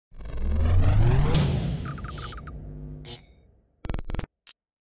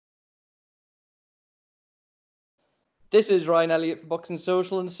This is Ryan Elliott for Boxing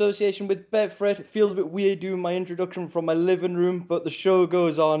Social in association with Betfred. It feels a bit weird doing my introduction from my living room, but the show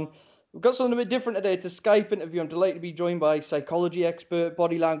goes on. We've got something a bit different today. It's a Skype interview. I'm delighted to be joined by psychology expert,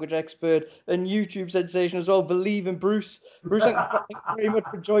 body language expert, and YouTube sensation as well, Believe in Bruce. Bruce, thank you very much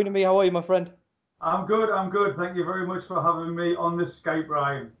for joining me. How are you, my friend? I'm good. Thank you very much for having me on this Skype,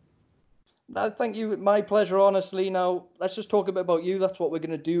 Ryan. No, thank you. My pleasure, honestly. Now, let's just talk a bit about you. That's what we're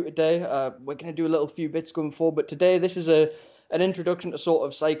going to do today. We're going to do a little few bits going forward, but today this is an introduction to sort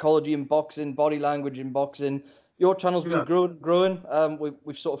of psychology in boxing, body language in boxing. Your channel's been growing.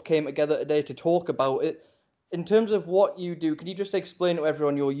 We've sort of came together today to talk about it. In terms of what you do, can you just explain to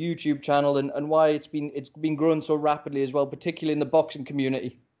everyone your YouTube channel and why it's been growing so rapidly as well, particularly in the boxing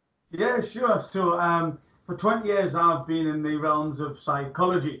community? Yeah, sure. So for 20 years, I've been in the realms of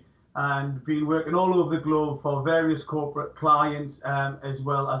psychology and been working all over the globe for various corporate clients, as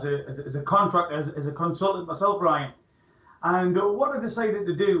well as a contractor, as a consultant myself, Ryan. And what I decided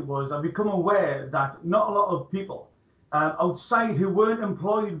to do was I become aware that not a lot of people outside who weren't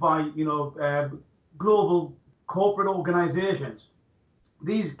employed by, global corporate organizations,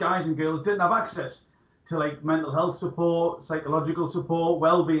 these guys and girls didn't have access to like mental health support, psychological support,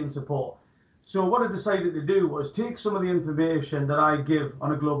 well-being support. So what I decided to do was take some of the information that I give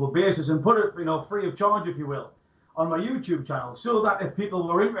on a global basis and put it, free of charge, if you will, on my YouTube channel, so that if people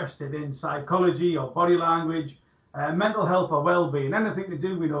were interested in psychology or body language, mental health or well-being, anything to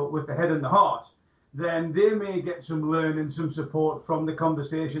do, with the head and the heart, then they may get some learning, some support from the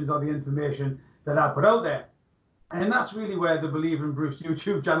conversations or the information that I put out there. And that's really where the Believe in Bruce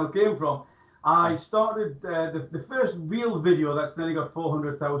YouTube channel came from. I started the first real video that's nearly got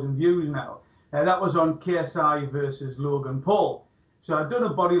 400,000 views now. That was on KSI versus Logan Paul. So I'd done a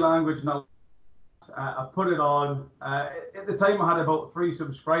body language and I put it on. At the time, I had about 3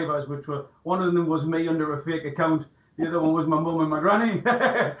 subscribers, which were, one of them was me under a fake account. The other one was my mum and my granny.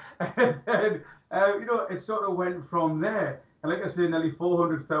 And then, it sort of went from there. And like I said, nearly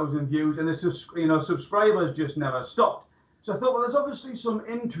 400,000 views, and the subscribers just never stopped. So I thought, well, there's obviously some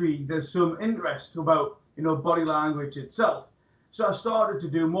intrigue, there's some interest about, body language itself. So I started to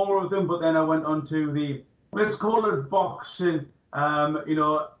do more of them, but then I went on to the, let's call it boxing,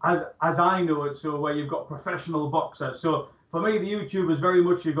 as I know it, so where you've got professional boxers. So for me, the YouTube is very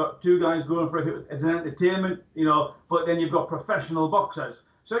much, you've got 2 guys going for it, it's an entertainment, but then you've got professional boxers.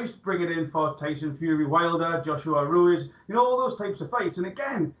 So I used to bring it in for Tyson Fury, Wilder, Joshua Ruiz, all those types of fights. And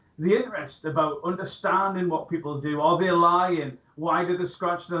again, the interest about understanding what people do. Are they lying? Why do they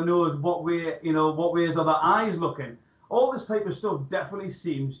scratch their nose? What ways are their eyes looking? All this type of stuff definitely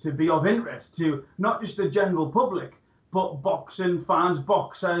seems to be of interest to not just the general public, but boxing fans,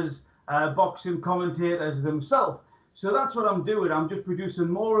 boxers, boxing commentators themselves. So that's what I'm doing. I'm just producing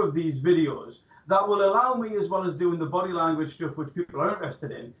more of these videos that will allow me, as well as doing the body language stuff, which people are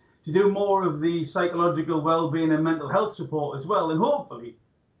interested in, to do more of the psychological well-being and mental health support as well. And hopefully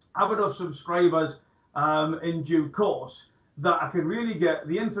have enough subscribers in due course that I can really get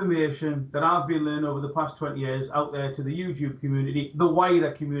the information that I've been learning over the past 20 years out there to the YouTube community, the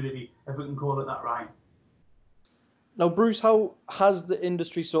wider community, if we can call it that, Ryan. Now, Bruce, how has the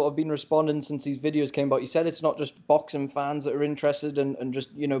industry sort of been responding since these videos came out? You said it's not just boxing fans that are interested and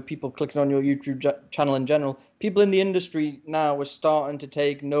just, people clicking on your YouTube channel in general. People in the industry now are starting to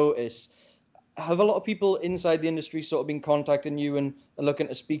take notice. Have a lot of people inside the industry sort of been contacting you and looking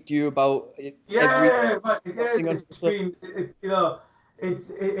to speak to you about it?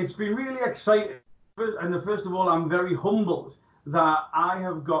 It's been really exciting. And first of all, I'm very humbled that I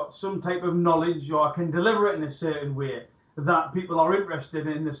have got some type of knowledge, or I can deliver it in a certain way that people are interested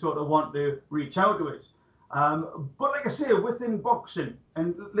in, and sort of want to reach out to it. But like I say, within boxing,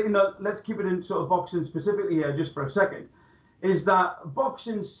 and let's keep it in sort of boxing specifically here just for a second, is that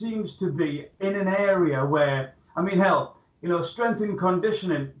boxing seems to be in an area where, strength and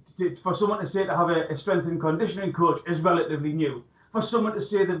conditioning, for someone to say to have a strength and conditioning coach is relatively new. For someone to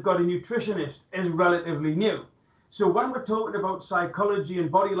say they've got a nutritionist is relatively new. So when we're talking about psychology and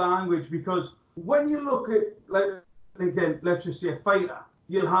body language, because when you look at, let's just say a fighter,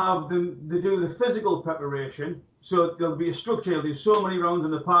 you'll have them, they do the physical preparation. So there'll be a structure, there'll be so many rounds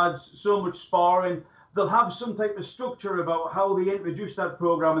on the pads, so much sparring. They'll have some type of structure about how they introduce that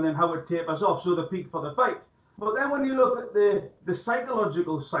program and then how it tapers off, so they peak for the fight. But then when you look at the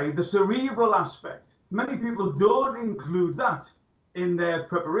psychological side, the cerebral aspect, many people don't include that in their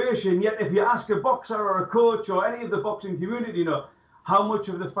preparation. Yet if you ask a boxer or a coach or any of the boxing community, how much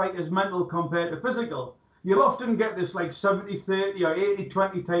of the fight is mental compared to physical, you'll often get this like 70-30 or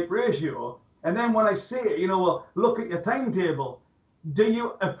 80-20 type ratio. And then when I say, look at your timetable, Do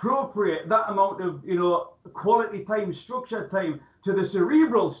you appropriate that amount of, quality time, structured time to the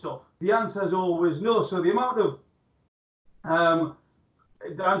cerebral stuff? The answer is always no. So the amount of,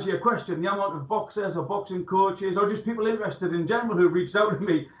 to answer your question, the amount of boxers or boxing coaches or just people interested in general who reached out to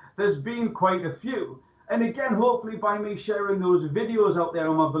me, there's been quite a few. And again, hopefully by me sharing those videos out there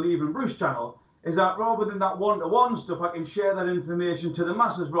on my Believe in Bruce channel, is that rather than that one-to-one stuff, I can share that information to the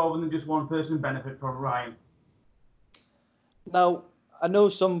masses rather than just one person benefit from Ryan. Now, I know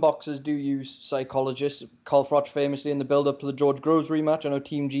some boxers do use psychologists. Carl Froch famously in the build-up to the George Groves rematch. I know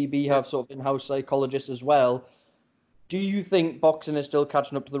Team GB have sort of in-house psychologists as well. Do you think boxing is still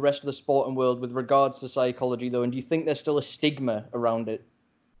catching up to the rest of the sporting world with regards to psychology, though? And do you think there's still a stigma around it?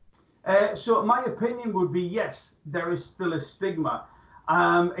 So my opinion would be yes, there is still a stigma.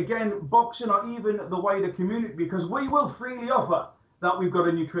 Again, boxing or even the wider community, because we will freely offer that we've got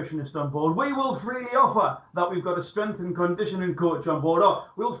a nutritionist on board. We will freely offer that we've got a strength and conditioning coach on board, or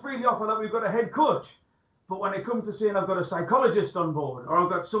we'll freely offer that we've got a head coach. But when it comes to saying I've got a psychologist on board, or I've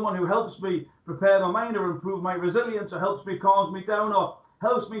got someone who helps me prepare my mind or improve my resilience, or helps me calms me down, or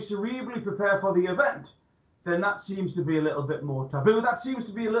helps me cerebrally prepare for the event, then that seems to be a little bit more taboo. That seems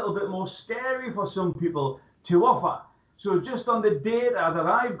to be a little bit more scary for some people to offer. So just on the data that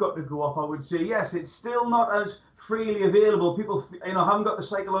I've got to go off, I would say, yes, it's still not as freely available. People, haven't got the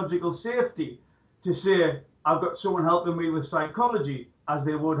psychological safety to say, I've got someone helping me with psychology as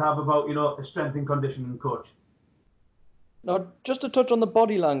they would have about, a strength and conditioning coach. Now, just to touch on the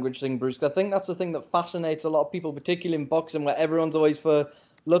body language thing, Bruce, I think that's the thing that fascinates a lot of people, particularly in boxing, where everyone's always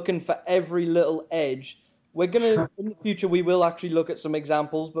looking for every little edge. We're going to, in the future, we will actually look at some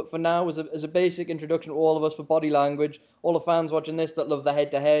examples, but for now, as a basic introduction to all of us for body language, all the fans watching this that love the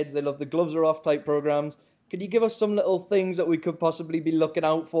head-to-heads, they love the gloves are off type programs, could you give us some little things that we could possibly be looking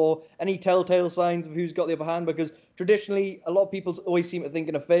out for? Any telltale signs of who's got the upper hand? Because traditionally, a lot of people always seem to think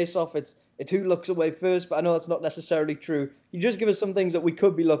in a face-off, it's who looks away first, but I know that's not necessarily true. You just give us some things that we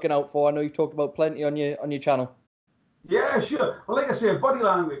could be looking out for. I know you talked about plenty on your channel. Yeah, sure. Well, like I say, body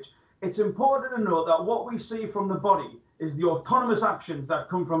language. It's important to note that what we see from the body is the autonomous actions that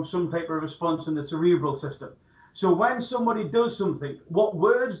come from some type of response in the cerebral system. So when somebody does something, what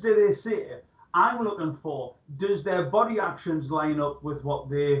words do they say? I'm looking for, does their body actions line up with what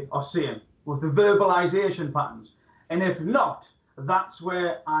they are saying, with the verbalization patterns? And if not, that's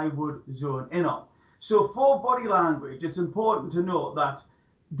where I would zone in on. So for body language, it's important to note that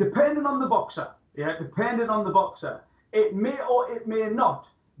depending on the boxer, it may or it may not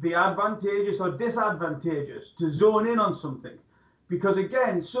be advantageous or disadvantageous to zone in on something. Because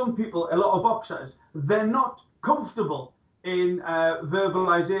again, some people, a lot of boxers, they're not comfortable in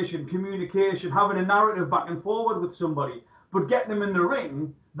verbalization, communication, having a narrative back and forward with somebody, but getting them in the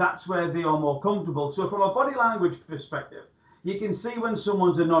ring, that's where they are more comfortable. So from a body language perspective, you can see when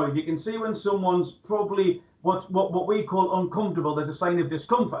someone's annoyed, you can see when someone's probably what we call uncomfortable, there's a sign of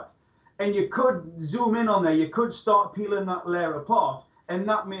discomfort. And you could zoom in on there, you could start peeling that layer apart, and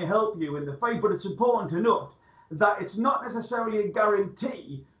that may help you in the fight. But it's important to note that it's not necessarily a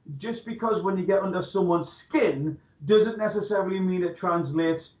guarantee. Just because when you get under someone's skin doesn't necessarily mean it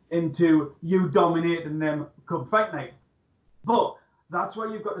translates into you dominating them come fight night. But that's where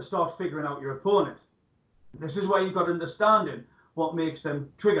you've got to start figuring out your opponent. This is where you've got understanding what makes them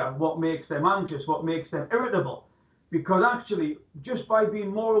trigger, what makes them anxious, what makes them irritable. Because actually, just by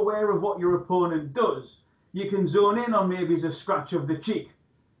being more aware of what your opponent does, you can zone in on maybe a scratch of the cheek,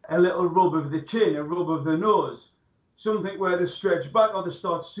 a little rub of the chin, a rub of the nose, something where they stretch back or they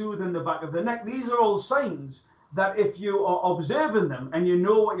start soothing the back of the neck. These are all signs that if you are observing them and you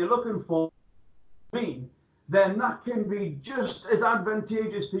know what you're looking for, then that can be just as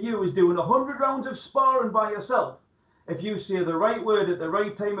advantageous to you as doing 100 rounds of sparring by yourself. If you say the right word at the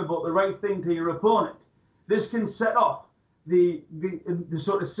right time about the right thing to your opponent, this can set off the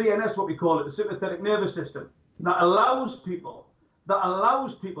sort of CNS, what we call it, the sympathetic nervous system, that allows people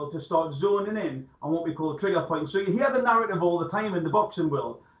to start zoning in on what we call trigger points. So you hear the narrative all the time in the boxing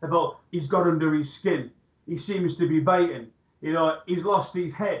world about he's got under his skin, he seems to be biting, he's lost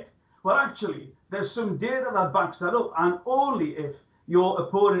his head. Well, actually, there's some data that backs that up, and only if your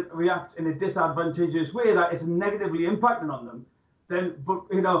opponent reacts in a disadvantageous way that it's negatively impacting on them, then,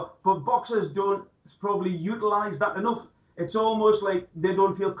 but boxers don't probably utilize that enough. It's almost like they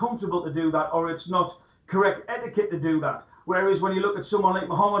don't feel comfortable to do that, or it's not correct etiquette to do that. Whereas when you look at someone like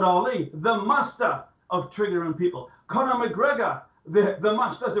Muhammad Ali, the master of triggering people, Conor McGregor, the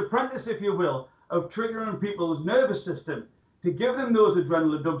master's apprentice, if you will, of triggering people's nervous system, to give them those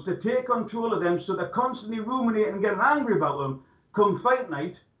adrenaline dumps, to take control of them so they're constantly ruminating and getting angry about them. Come fight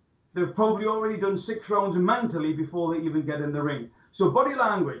night, they've probably already done 6 rounds mentally before they even get in the ring. So body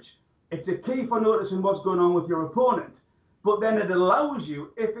language, it's a key for noticing what's going on with your opponent. But then it allows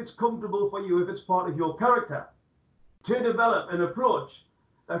you, if it's comfortable for you, if it's part of your character, to develop an approach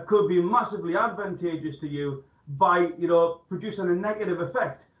that could be massively advantageous to you by, producing a negative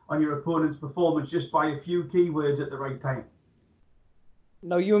effect on your opponent's performance just by a few keywords at the right time.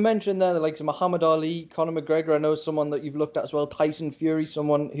 Now, you mentioned there the likes of Muhammad Ali, Conor McGregor. I know someone that you've looked at as well, Tyson Fury,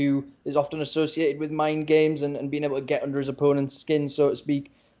 someone who is often associated with mind games and being able to get under his opponent's skin, so to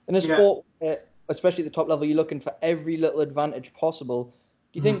speak. In a sport, especially at the top level, you're looking for every little advantage possible.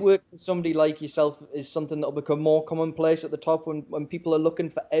 Do you think working with somebody like yourself is something that will become more commonplace at the top when people are looking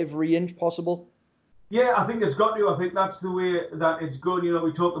for every inch possible? Yeah, I think it's got to. I think that's the way that it's going.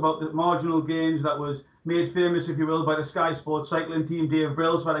 We talked about the marginal gains that was made famous, if you will, by the Sky Sports cycling team, Dave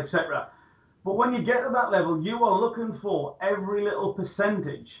Brailsford, etc. But when you get to that level, you are looking for every little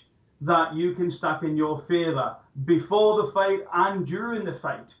percentage that you can stack in your favour before the fight and during the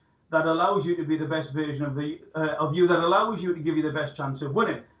fight that allows you to be the best version of you, that allows you to give you the best chance of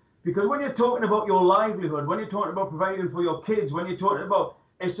winning. Because when you're talking about your livelihood, when you're talking about providing for your kids, when you're talking about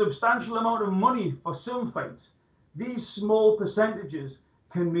a substantial amount of money for some fights, these small percentages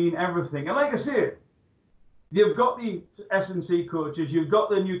can mean everything. And like I say, you've got the S&C coaches, you've got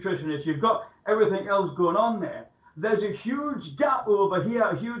the nutritionists, you've got everything else going on there. There's a huge gap over here,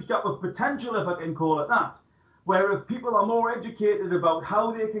 a huge gap of potential, if I can call it that, where if people are more educated about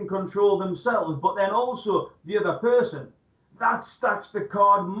how they can control themselves, but then also the other person, that stacks the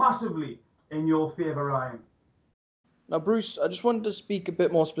card massively in your favour, Ryan. Now, Bruce, I just wanted to speak a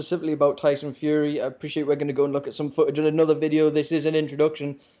bit more specifically about Tyson Fury. I appreciate we're going to go and look at some footage in another video. This is an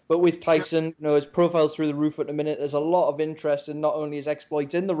introduction, but with Tyson, his profile's through the roof at the minute. There's a lot of interest in not only his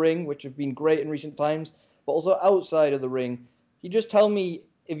exploits in the ring, which have been great in recent times, but also outside of the ring. Can you just tell me,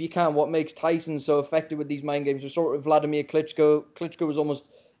 if you can, what makes Tyson so effective with these mind games? We're sort of Vladimir Klitschko. Klitschko was almost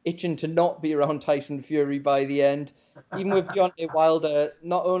itching to not be around Tyson Fury by the end. Even with Deontay Wilder,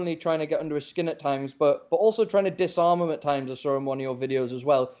 not only trying to get under his skin at times, but also trying to disarm him at times. I saw in one of your videos as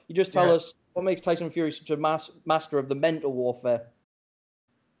well. You just tell us what makes Tyson Fury such a master of the mental warfare.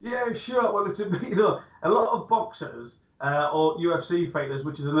 Yeah, sure. Well, it's a lot of boxers or UFC fighters,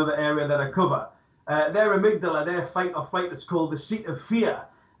 which is another area that I cover. Their amygdala, their fight or flight, that's called the seat of fear,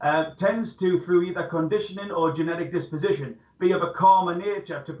 tends to, through either conditioning or genetic disposition, be of a calmer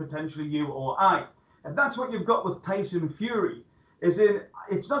nature to potentially you or I. And that's what you've got with Tyson Fury.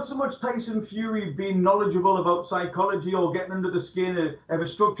 It's not so much Tyson Fury being knowledgeable about psychology or getting under the skin of a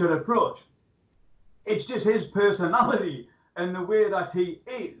structured approach. It's just his personality and the way that he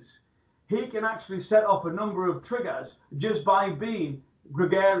is. He can actually set off a number of triggers just by being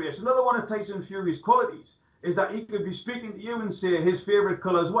gregarious. Another one of Tyson Fury's qualities is that he could be speaking to you and say his favorite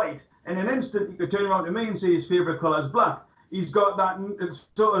color is white. In an instant, he could turn around to me and say his favorite color is black. He's got that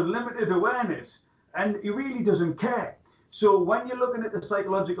sort of limited awareness, and he really doesn't care. So when you're looking at the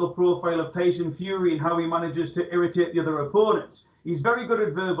psychological profile of Tyson Fury and how he manages to irritate the other opponents, he's very good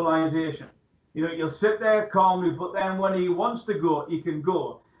at verbalization. You'll sit there calmly, but then when he wants to go, he can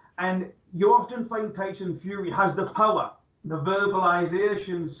go. And you often find Tyson Fury has the power, the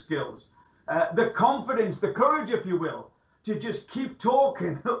verbalization skills, the confidence, the courage, if you will, to just keep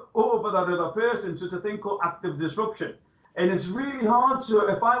talking over that other person. So it's a thing called active disruption. And it's really hard. So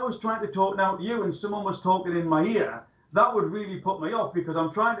if I was trying to talk now to you and someone was talking in my ear, that would really put me off, because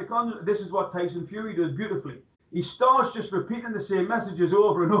I'm trying to this is what Tyson Fury does beautifully. He starts just repeating the same messages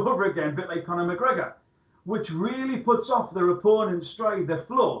over and over again, a bit like Conor McGregor, which really puts off their opponent's stride, their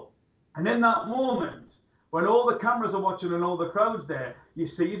flow. And in that moment, when all the cameras are watching and all the crowd's there, you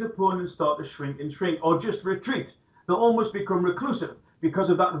see his opponents start to shrink or just retreat. They'll almost become reclusive because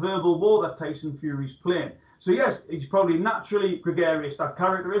of that verbal war that Tyson Fury's playing. So yes, he's probably naturally gregarious, that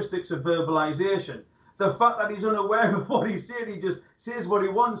characteristics of verbalization. The fact that he's unaware of what he's saying, he just says what he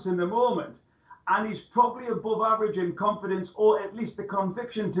wants in the moment. And he's probably above average in confidence, or at least the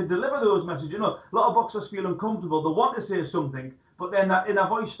conviction to deliver those messages. A lot of boxers feel uncomfortable. They want to say something, but then that inner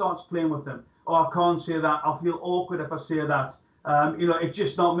voice starts playing with them. Oh, I can't say that. I feel awkward if I say that. It's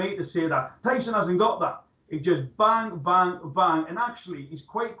just not me to say that. Tyson hasn't got that. He just bang, bang, bang. And actually, he's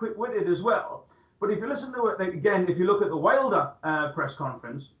quite quick-witted as well. But if you listen to it, again, if you look at the Wilder press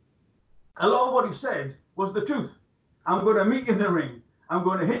conference, a lot of what he said was the truth. I'm going to meet you in the ring. I'm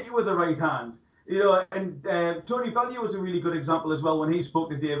going to hit you with the right hand. And Tony Bellew was a really good example as well when he spoke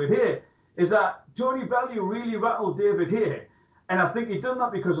to David Haye, is that Tony Bellew really rattled David Haye. And I think he done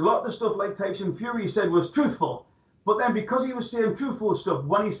that because a lot of the stuff like Tyson Fury said was truthful. But then because he was saying truthful stuff,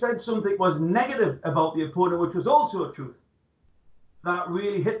 when he said something was negative about the opponent, which was also a truth, that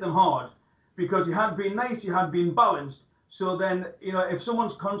really hit them hard. Because he had been nice, he had been balanced. So then, if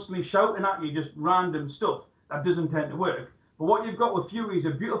someone's constantly shouting at you just random stuff, that doesn't tend to work. But what you've got with Fury is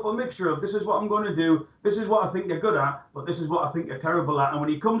a beautiful mixture of this is what I'm going to do, this is what I think you're good at, but this is what I think you're terrible at. And when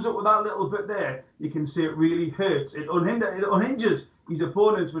he comes up with that little bit there, you can see it really hurts. It unhinges his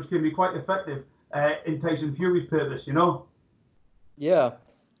opponents, which can be quite effective in Tyson Fury's purpose, Yeah.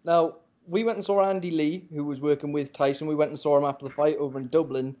 Now, we went and saw Andy Lee, who was working with Tyson. We went and saw him after the fight over in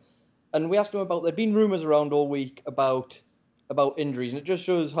Dublin. And we asked him there'd been rumours around all week about injuries. And it just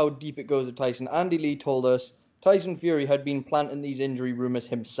shows how deep it goes with Tyson. Andy Lee told us Tyson Fury had been planting these injury rumours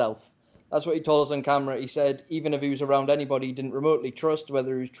himself. That's what he told us on camera. He said even if he was around anybody he didn't remotely trust,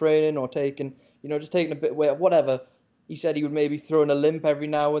 whether he was training or taking a bit away, whatever, he said he would maybe throw in a limp every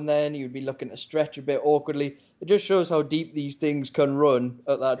now and then. He would be looking to stretch a bit awkwardly. It just shows how deep these things can run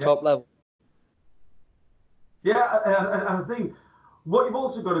at that top level. Yeah, and I think what you've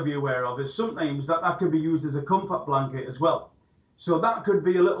also got to be aware of is sometimes that can be used as a comfort blanket as well. So that could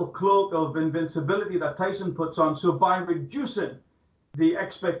be a little cloak of invincibility that Tyson puts on. So by reducing the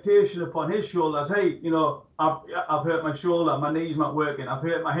expectation upon his shoulders, hey, I've hurt my shoulder, my knee's not working, I've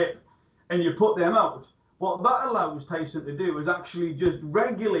hurt my hip, and you put them out, what that allows Tyson to do is actually just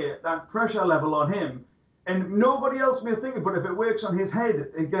regulate that pressure level on him. And nobody else may think it, but if it works on his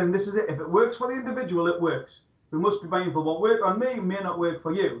head, again, this is it. If it works for the individual, it works. We must be mindful what worked on me may not work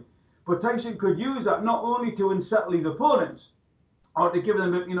for you. But Tyson could use that not only to unsettle his opponents or to give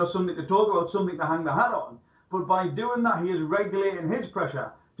them, something to talk about, something to hang the hat on, but by doing that, he is regulating his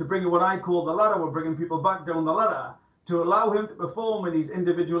pressure to bring what I call the ladder. We're bringing people back down the ladder to allow him to perform in his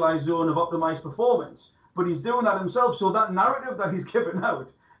individualized zone of optimized performance. But he's doing that himself. So that narrative that he's given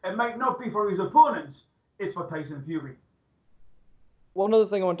out, it might not be for his opponents. It's for Tyson Fury. One other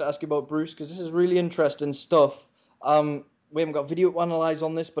thing I want to ask you about, Bruce, because this is really interesting stuff. We haven't got video to analyse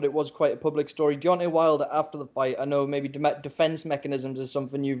on this, but it was quite a public story. Deontay Wilder, after the fight, I know maybe defence mechanisms is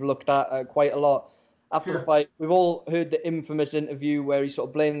something you've looked at quite a lot. After the fight, we've all heard the infamous interview where he sort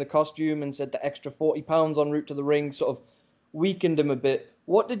of blamed the costume and said the extra 40 pounds en route to the ring sort of weakened him a bit.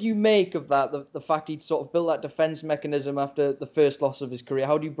 What did you make of that, the fact he'd sort of built that defence mechanism after the first loss of his career?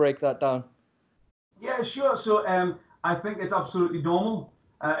 How do you break that down? Yeah, sure. So I think it's absolutely normal.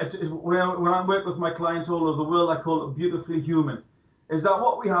 When I work with my clients all over the world, I call it beautifully human. Is that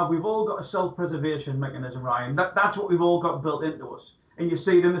what we have? We've all got a self-preservation mechanism, Ryan. That's what we've all got built into us. And you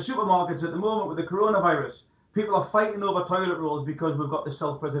see it in the supermarkets at the moment with the coronavirus. People are fighting over toilet rolls because we've got the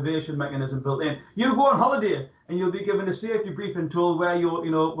self-preservation mechanism built in. You go on holiday and you'll be given a safety briefing told where your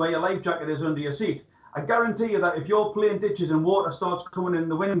life jacket is under your seat. I guarantee you that if your plane ditches and water starts coming in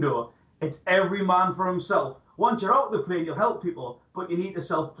the window, it's every man for himself. Once you're out of the plane, you'll help people, but you need to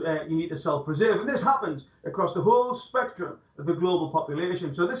self-preserve, and this happens across the whole spectrum of the global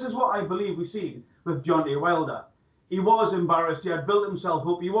population. So this is what I believe we see with Deontay Wilder. He was embarrassed. He had built himself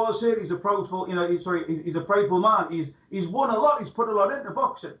up. He was said he's a prideful, he's a prideful man. He's won a lot. He's put a lot into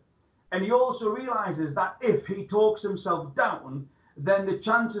boxing, and he also realizes that if he talks himself down, then the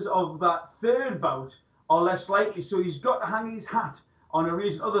chances of that third bout are less likely. So he's got to hang his hat on a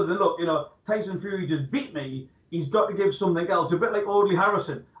reason other than, look, Tyson Fury just beat me. He's got to give something else. A bit like Audley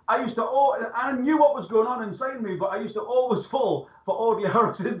Harrison. I knew what was going on inside me, but I used to always fall for Audley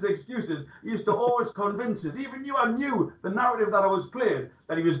Harrison's excuses. He used to always convince us. Even I knew the narrative that I was playing,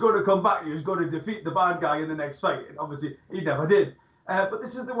 that he was going to come back, he was going to defeat the bad guy in the next fight. And obviously, he never did. But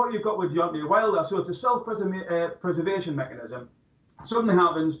this is what you've got with Deontay Wilder. So it's a self-preservation mechanism. Something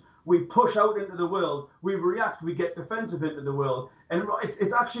happens, we push out into the world, we react, we get defensive into the world. And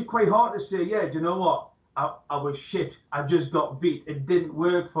it's actually quite hard to say, yeah, do you know what? I was shit. I just got beat. It didn't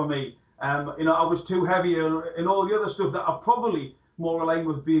work for me. I was too heavy and all the other stuff that are probably more aligned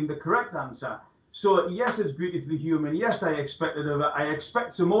with being the correct answer. So yes, it's beautifully human. Yes, I expected of it. I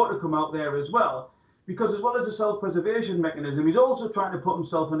expect some more to come out there as well. Because as well as a self-preservation mechanism, he's also trying to put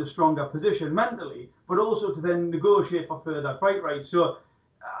himself in a stronger position mentally, but also to then negotiate for further fight rights. So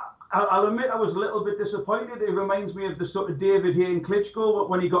I'll admit I was a little bit disappointed. It reminds me of the sort of David Haye and Klitschko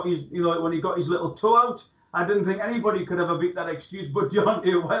when he got his, when he got his little toe out. I didn't think anybody could ever beat that excuse, but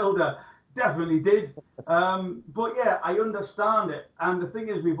Deontay Wilder definitely did. But yeah, I understand it. And the thing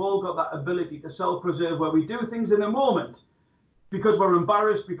is, we've all got that ability to self-preserve where we do things in the moment because we're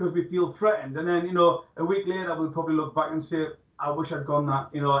embarrassed, because we feel threatened. And then, a week later, we'll probably look back and say, I wish I'd gone that,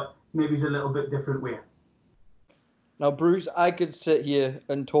 maybe it's a little bit different way. Now, Bruce, I could sit here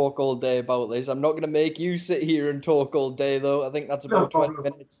and talk all day about this. I'm not going to make you sit here and talk all day, though. I think that's about 20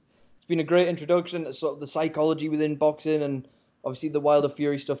 minutes. It's been a great introduction to sort of the psychology within boxing, and obviously the Wilder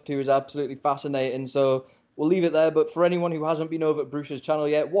Fury stuff too is absolutely fascinating. So we'll leave it there. But for anyone who hasn't been over at Bruce's channel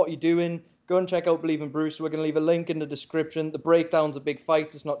yet, what are you doing? Go and check out Believe in Bruce. We're going to leave a link in the description. The breakdown's a big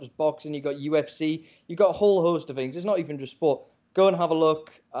fight. It's not just boxing. You got UFC. You got a whole host of things. It's not even just sport. Go and have a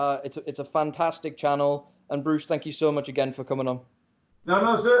look. It's a fantastic channel. And Bruce, thank you so much again for coming on.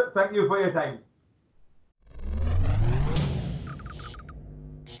 No, sir. Thank you for your time.